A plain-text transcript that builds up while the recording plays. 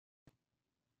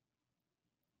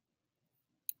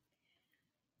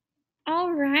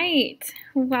All right,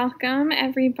 welcome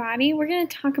everybody. We're going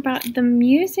to talk about the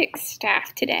music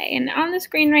staff today. And on the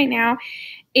screen right now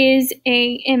is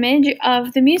an image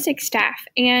of the music staff.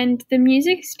 And the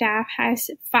music staff has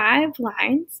 5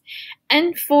 lines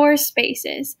and 4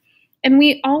 spaces. And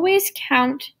we always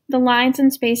count the lines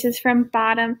and spaces from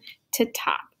bottom to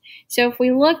top. So if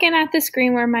we look in at the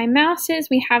screen where my mouse is,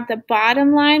 we have the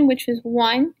bottom line, which is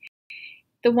 1.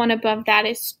 The one above that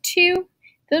is 2.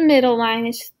 The middle line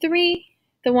is 3,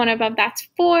 the one above that's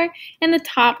 4, and the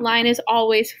top line is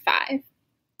always 5.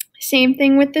 Same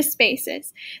thing with the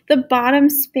spaces. The bottom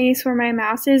space where my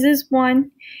mouse is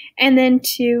 1, and then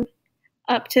 2,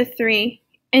 up to 3,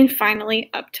 and finally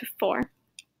up to 4.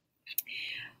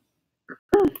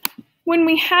 When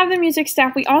we have the music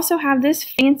staff, we also have this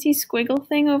fancy squiggle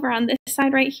thing over on this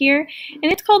side right here, and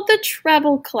it's called the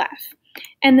treble clef.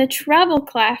 And the treble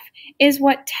clef is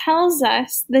what tells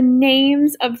us the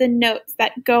names of the notes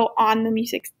that go on the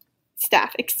music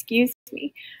staff,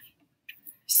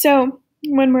 So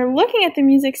when we're looking at the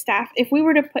music staff, if we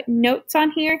were to put notes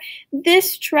on here,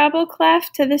 this treble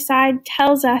clef to the side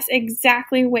tells us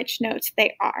exactly which notes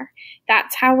they are.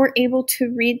 That's how we're able to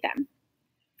read them.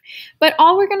 But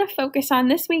all we're going to focus on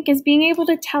this week is being able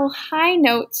to tell high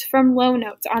notes from low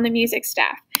notes on the music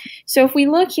staff. So if we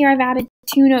look here, I've added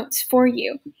 2 notes for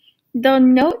you. The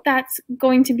note that's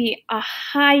going to be a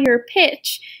higher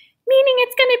pitch, meaning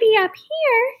it's going to be up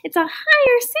here, it's a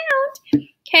higher sound,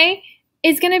 okay,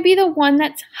 is going to be the one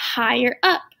that's higher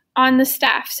up on the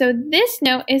staff. So this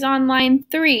note is on line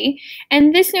 3,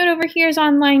 and this note over here is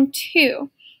on line 2.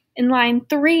 And line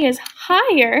 3 is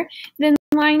higher than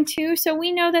line 2, so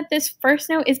we know that this first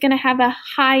note is going to have a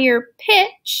higher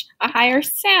pitch, a higher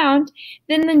sound,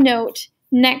 than the note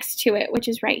next to it, which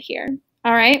is right here.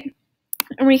 All right?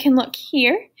 And we can look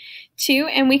here, too,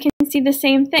 and we can see the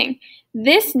same thing.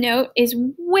 This note is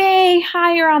way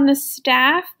higher on the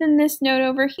staff than this note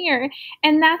over here,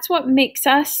 and that's what makes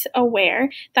us aware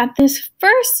that this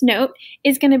first note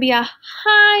is going to be a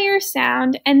higher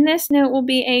sound, and this note will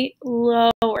be a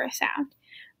lower sound,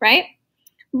 right?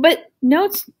 But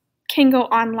notes can go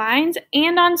on lines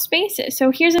and on spaces.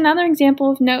 So here's another example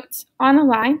of notes on a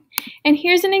line, and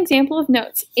here's an example of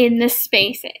notes in the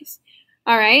spaces.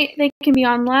 All right, they can be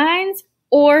on lines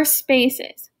or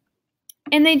spaces.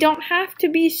 And they don't have to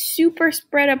be super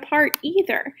spread apart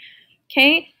either,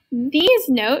 okay? These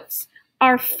notes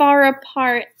are far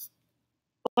apart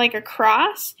like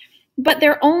across, but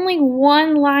they're only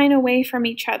one line away from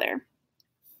each other.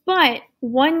 But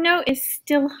one note is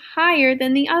still higher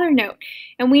than the other note.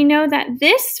 And we know that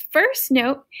this first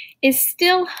note is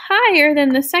still higher than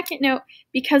the second note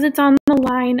because it's on the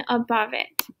line above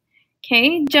it.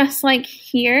 Okay, just like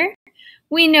here,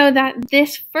 we know that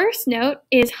this first note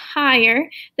is higher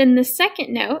than the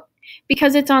second note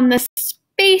because it's on the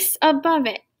space above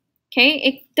it. Okay,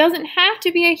 it doesn't have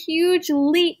to be a huge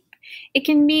leap. It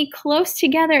can be close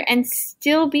together and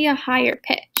still be a higher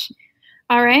pitch.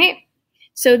 All right?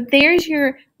 So there's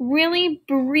your really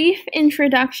brief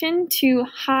introduction to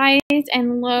highs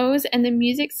and lows and the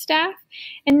music staff.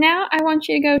 And now I want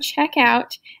you to go check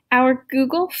out our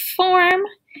Google form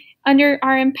under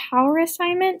our Empower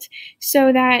assignment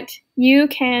so that you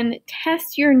can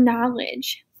test your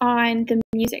knowledge on the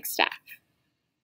music staff.